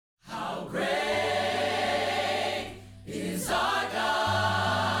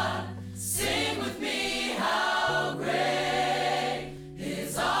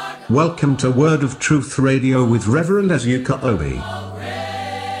Welcome to Word of Truth Radio with Reverend Ezekiel Obi.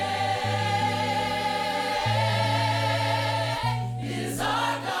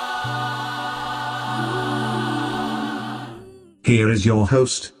 Here is your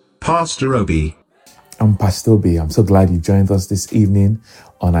host, Pastor Obi. I'm Pastor Obi. I'm so glad you joined us this evening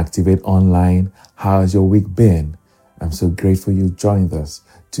on Activate Online. How has your week been? I'm so grateful you joined us.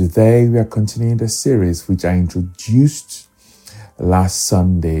 Today we are continuing the series which I introduced last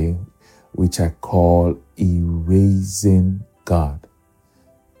Sunday, which I call Erasing God.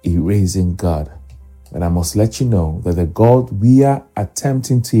 Erasing God. And I must let you know that the God we are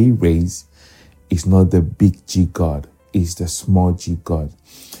attempting to erase is not the big G God, it's the small g God.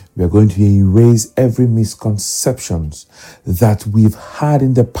 We are going to erase every misconceptions that we've had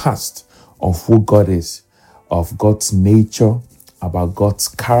in the past of who God is, of God's nature, about God's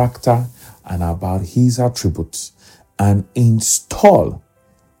character, and about his attributes, and install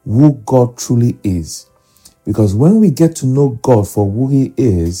who God truly is. Because when we get to know God for who he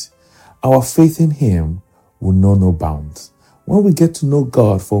is, our faith in him will know no bounds. When we get to know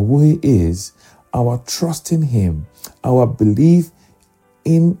God for who he is, our trust in him, our belief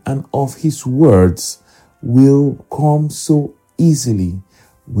in and of his words will come so easily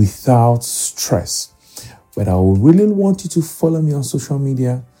without stress. But I would really want you to follow me on social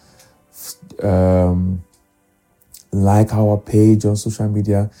media, like our page on social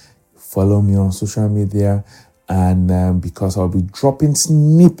media, follow me on social media, and because I'll be dropping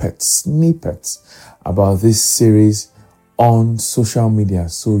snippets about this series on social media,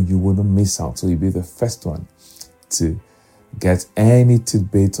 so you wouldn't miss out. So you'll be the first one to get any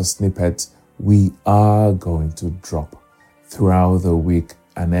tidbits or snippets we are going to drop throughout the week,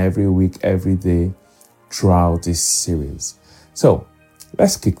 and every week, every day throughout this series. So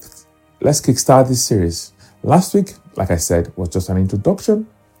let's kickstart this series. Last week, like I said, was just an introduction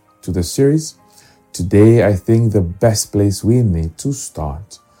to the series. Today, I think the best place we need to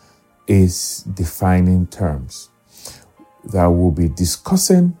start is defining terms that we'll be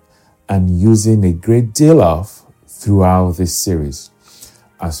discussing and using a great deal of throughout this series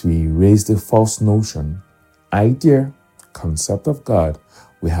as we erase the false notion, idea, concept of God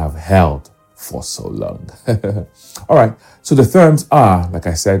we have held for so long. All right, so the terms are, like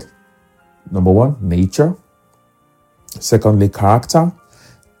I said, number one, nature. Secondly, character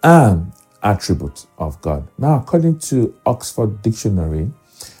and attribute of God. Now, according to Oxford Dictionary,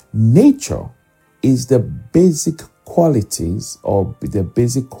 nature is the basic qualities of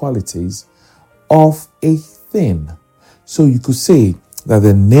a thing. So you could say that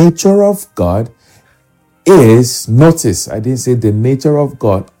the nature of God is, notice, I didn't say the nature of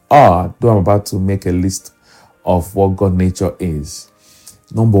God are, though I'm about to make a list of what God's nature is.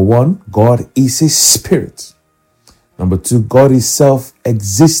 Number one, God is a spirit. Number two, God is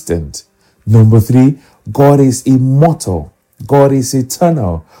self-existent. Number three, God is immortal. God is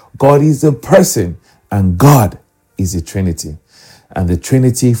eternal. God is a person. And God is a Trinity. And the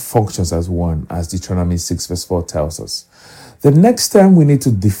Trinity functions as one, as Deuteronomy 6 verse 4 tells us. The next term we need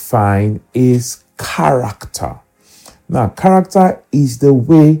to define is character. Now, character is the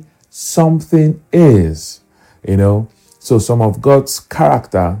way something is, So some of God's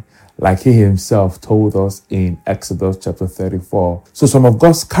character, like he himself told us in Exodus chapter 34. So some of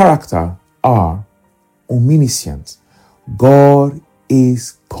God's character are omniscient. God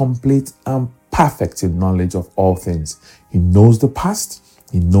is complete and perfect in knowledge of all things. He knows the past,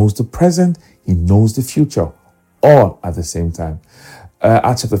 he knows the present, he knows the future, all at the same time.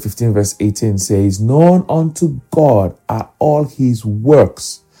 Acts chapter 15 verse 18 says, known unto God are all his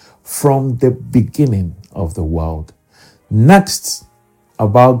works from the beginning of the world. Next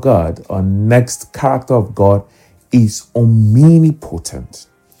about God, or next character of God, is omnipotent.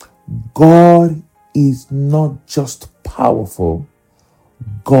 God is not just powerful,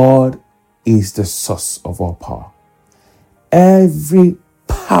 God is the source of all power. Every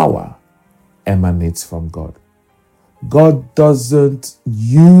power emanates from God. God doesn't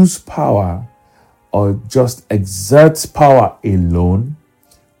use power or just exerts power alone.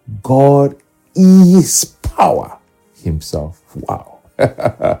 God is power himself. Wow.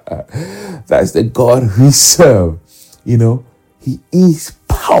 That's the God we serve. He is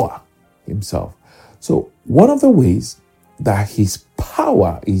power himself. So one of the ways that his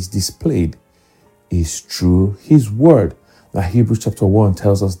power is displayed is through his word. Now, Hebrews chapter 1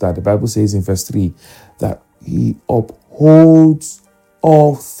 tells us that the Bible says in verse 3 that he upholds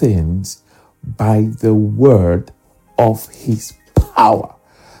all things by the word of his power.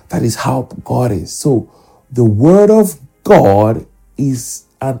 That is how God is. So the word of God is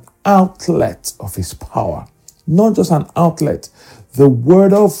an outlet of his power. Not just an outlet. The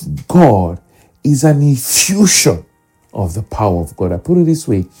word of God is an infusion of the power of God. I put it this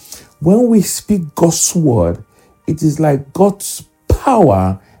way. When we speak God's word, it is like God's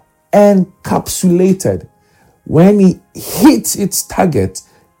power encapsulated. When it hits its target,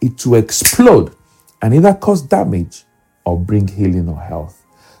 it will explode and either cause damage or bring healing or health.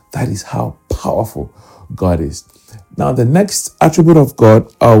 That is how powerful God is. Now, the next attribute of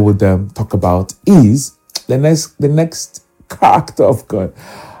God I would talk about is the next character of God.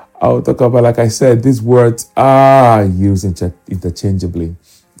 I will talk about, like I said, these words are used interchangeably.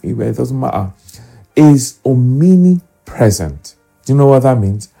 It doesn't matter. Is omnipresent. Do you know what that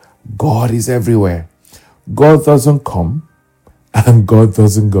means? God is everywhere. God doesn't come and God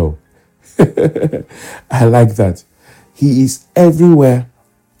doesn't go. I like that. He is everywhere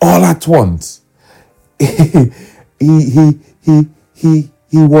all at once. he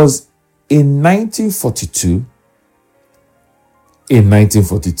was in 1942. In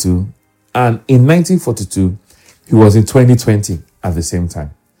 1942, and in 1942, he was in 2020 at the same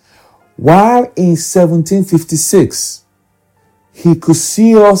time. While in 1756, he could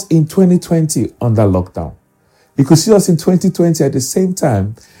see us in 2020 under lockdown. He could see us in 2020 at the same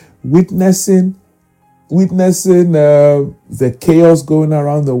time, witnessing the chaos going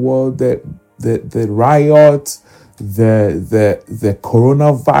around the world, the riot, the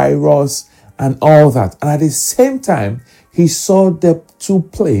coronavirus, and all that. And at the same time, he saw the two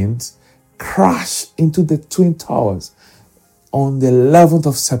planes crash into the Twin Towers on the 11th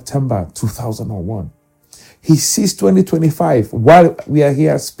of September, 2001. He sees 2025 while we are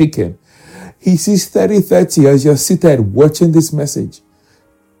here speaking. He sees 3030 as you're seated watching this message.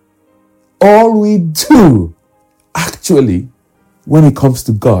 All we do, actually, when it comes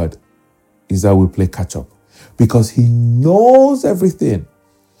to God, is that we play catch up. Because he knows everything.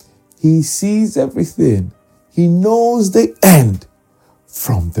 He sees everything. He knows the end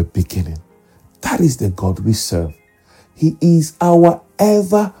from the beginning. That is the God we serve. He is our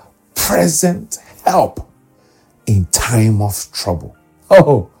ever-present help in time of trouble.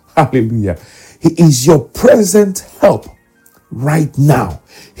 Oh, hallelujah. He is your present help right now.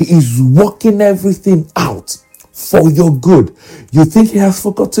 He is working everything out for your good. You think he has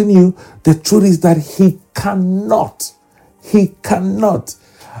forgotten you? The truth is that he cannot. He cannot.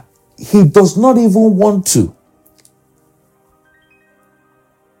 He does not even want to.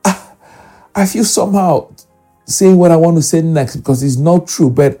 I feel somehow saying what I want to say next because it's not true,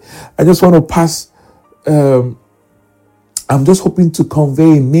 but I just want to pass. I'm just hoping to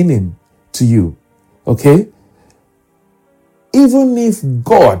convey meaning to you. Okay? Even if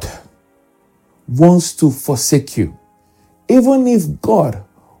God wants to forsake you, even if God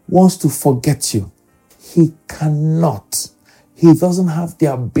wants to forget you, he cannot. He doesn't have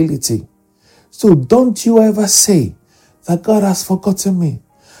the ability. So don't you ever say that God has forgotten me,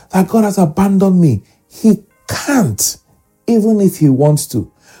 that God has abandoned me. He can't, even if he wants to.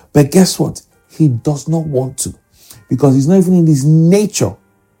 But guess what? He does not want to, because it's not even in his nature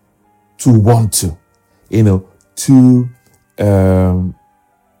to want to.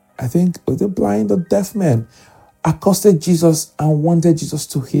 I think the blind or deaf men accosted Jesus and wanted Jesus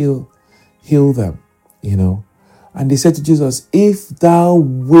to heal them, And they said to Jesus, if thou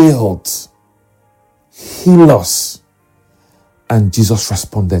wilt, heal us. And Jesus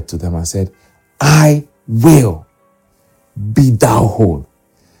responded to them and said, I will, be thou whole.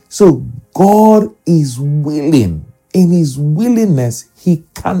 So God is willing. In his willingness, he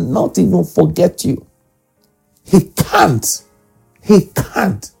cannot even forget you. He can't. He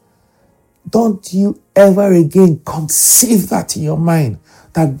can't. Don't you ever again conceive that in your mind,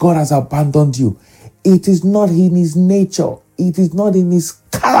 that God has abandoned you. It is not in his nature. It is not in his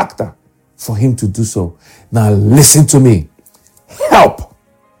character for him to do so. Now listen to me. Help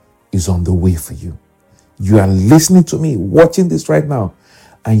is on the way for you. You are listening to me, watching this right now,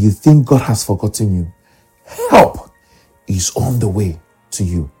 and you think God has forgotten you. Help is on the way to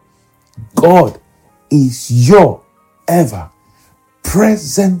you. God is your ever-present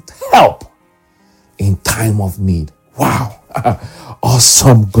help in time of need. Wow.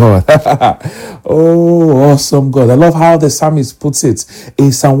 Awesome God. Oh, awesome God. I love how the psalmist puts it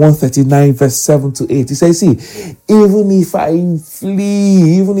in Psalm 139 verse 7 to 8. He says, see, even if I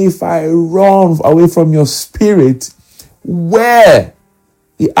flee, even if I run away from your spirit, where?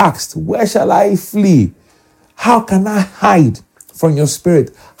 He asked, where shall I flee? How can I hide from your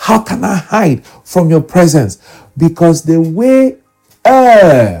spirit? How can I hide from your presence? Because the way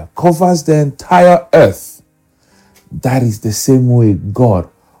air covers the entire earth, that is the same way God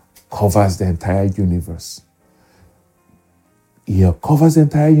covers the entire universe. He covers the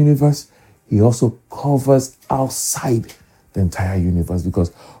entire universe. He also covers outside the entire universe,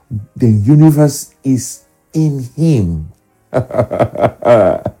 because the universe is in him.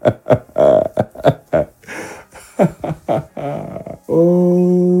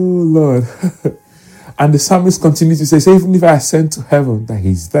 Oh Lord. And the psalmist continues to say, even if I ascend to heaven, that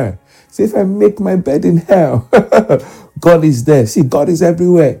he's there. Say, if I make my bed in hell, God is there. See, God is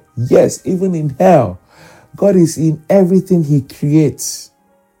everywhere. Yes, even in hell. God is in everything he creates.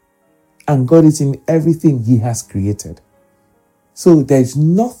 And God is in everything he has created. So there is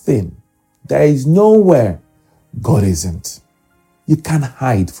nothing, there is nowhere God isn't. You can't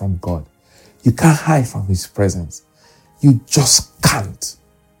hide from God. You can't hide from his presence. You just can't.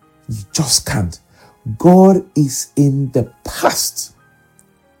 You just can't. God is in the past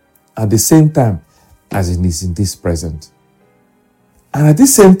at the same time as he is in this present. And at the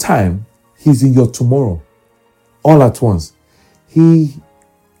same time, he's in your tomorrow. All at once. He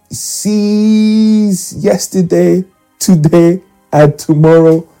sees yesterday, today, and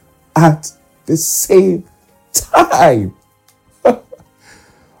tomorrow at the same time.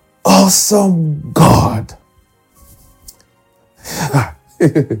 Awesome God.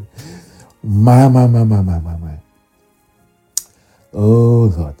 My. Oh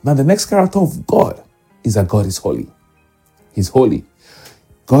God. Now the next character of God is that God is holy. He's holy.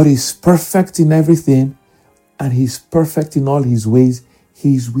 God is perfect in everything, and he's perfect in all his ways.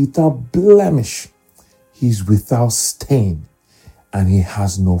 He's without blemish. He's without stain, and he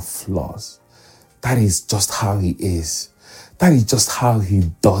has no flaws. That is just how he is. That is just how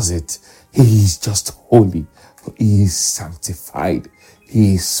he does it. He is just holy. He is sanctified.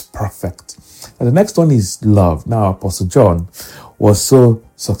 He is perfect. And the next one is love. Now, Apostle John was so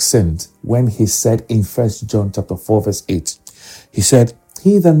succinct when he said in 1 John chapter 4, verse 8, he said,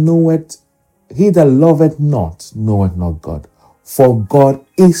 he that loveth not, knoweth not God, for God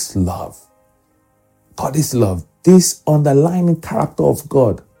is love. God is love. This underlying character of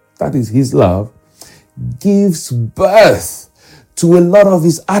God, that is his love, gives birth to a lot of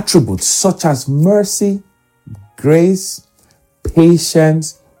his attributes, such as mercy, grace,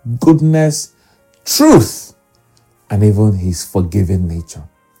 patience, goodness, truth, and even his forgiving nature.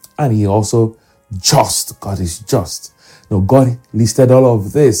 And he also just. God is just. Now, God listed all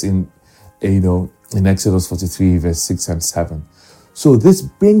of this in Exodus 43, verse 6 and 7. So this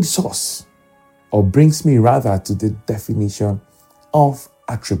brings me rather to the definition of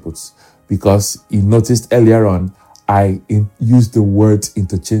attributes, because you noticed earlier on, I used the words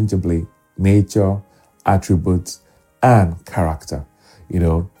interchangeably: nature, attributes, and character.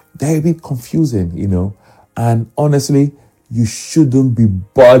 They're a bit confusing, and honestly, you shouldn't be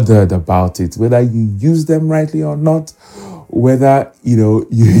bothered about it, whether you use them rightly or not, whether, you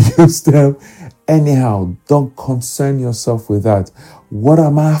use them anyhow. Don't concern yourself with that. What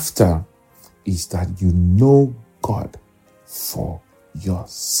I'm after is that you know God for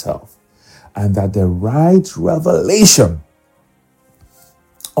yourself, and that the right revelation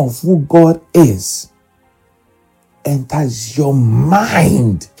of who God is enters your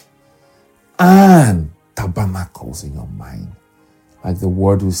mind and tabernacles in your mind. Like the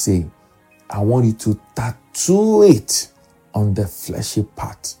word will say, I want you to tattoo it on the fleshy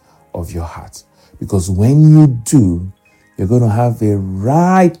part of your heart. Because when you do, you're going to have a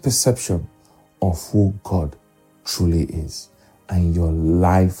right perception of who God truly is. And your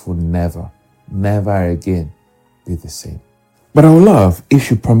life will never again be the same. But I would love if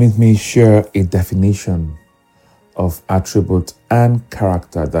you permit me share a definition of attribute and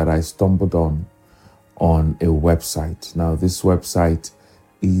character that I stumbled on a website. Now, this website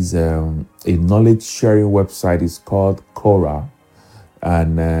is a knowledge sharing website. It's called Quora.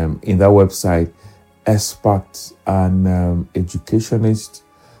 And in that website, experts and educationists,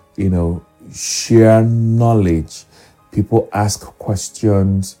 share knowledge. People ask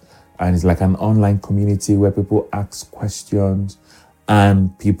questions, and it's like an online community where people ask questions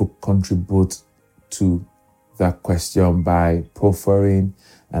and people contribute to that question by proffering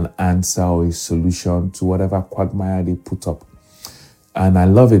an answer or a solution to whatever quagmire they put up. And I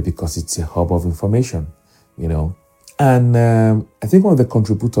love it because it's a hub of information, And I think one of the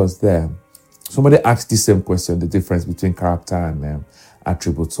contributors there, somebody asked the same question, the difference between character and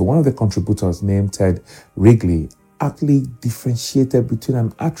attribute. So one of the contributors, named Ted Wrigley, actually differentiated between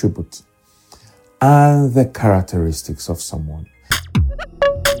an attribute and the characteristics of someone.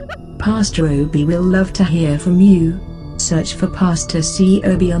 Pastor Obi will love to hear from you. Search for Pastor C.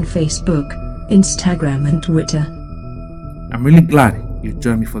 Obi on Facebook, Instagram, and Twitter. I'm really glad you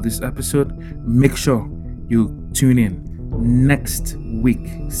joined me for this episode. Make sure you tune in next week,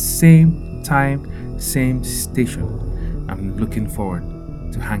 same time, same station. I'm looking forward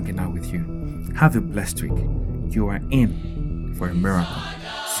to hanging out with you. Have a blessed week. You are in for a miracle.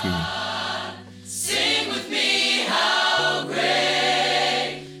 See you.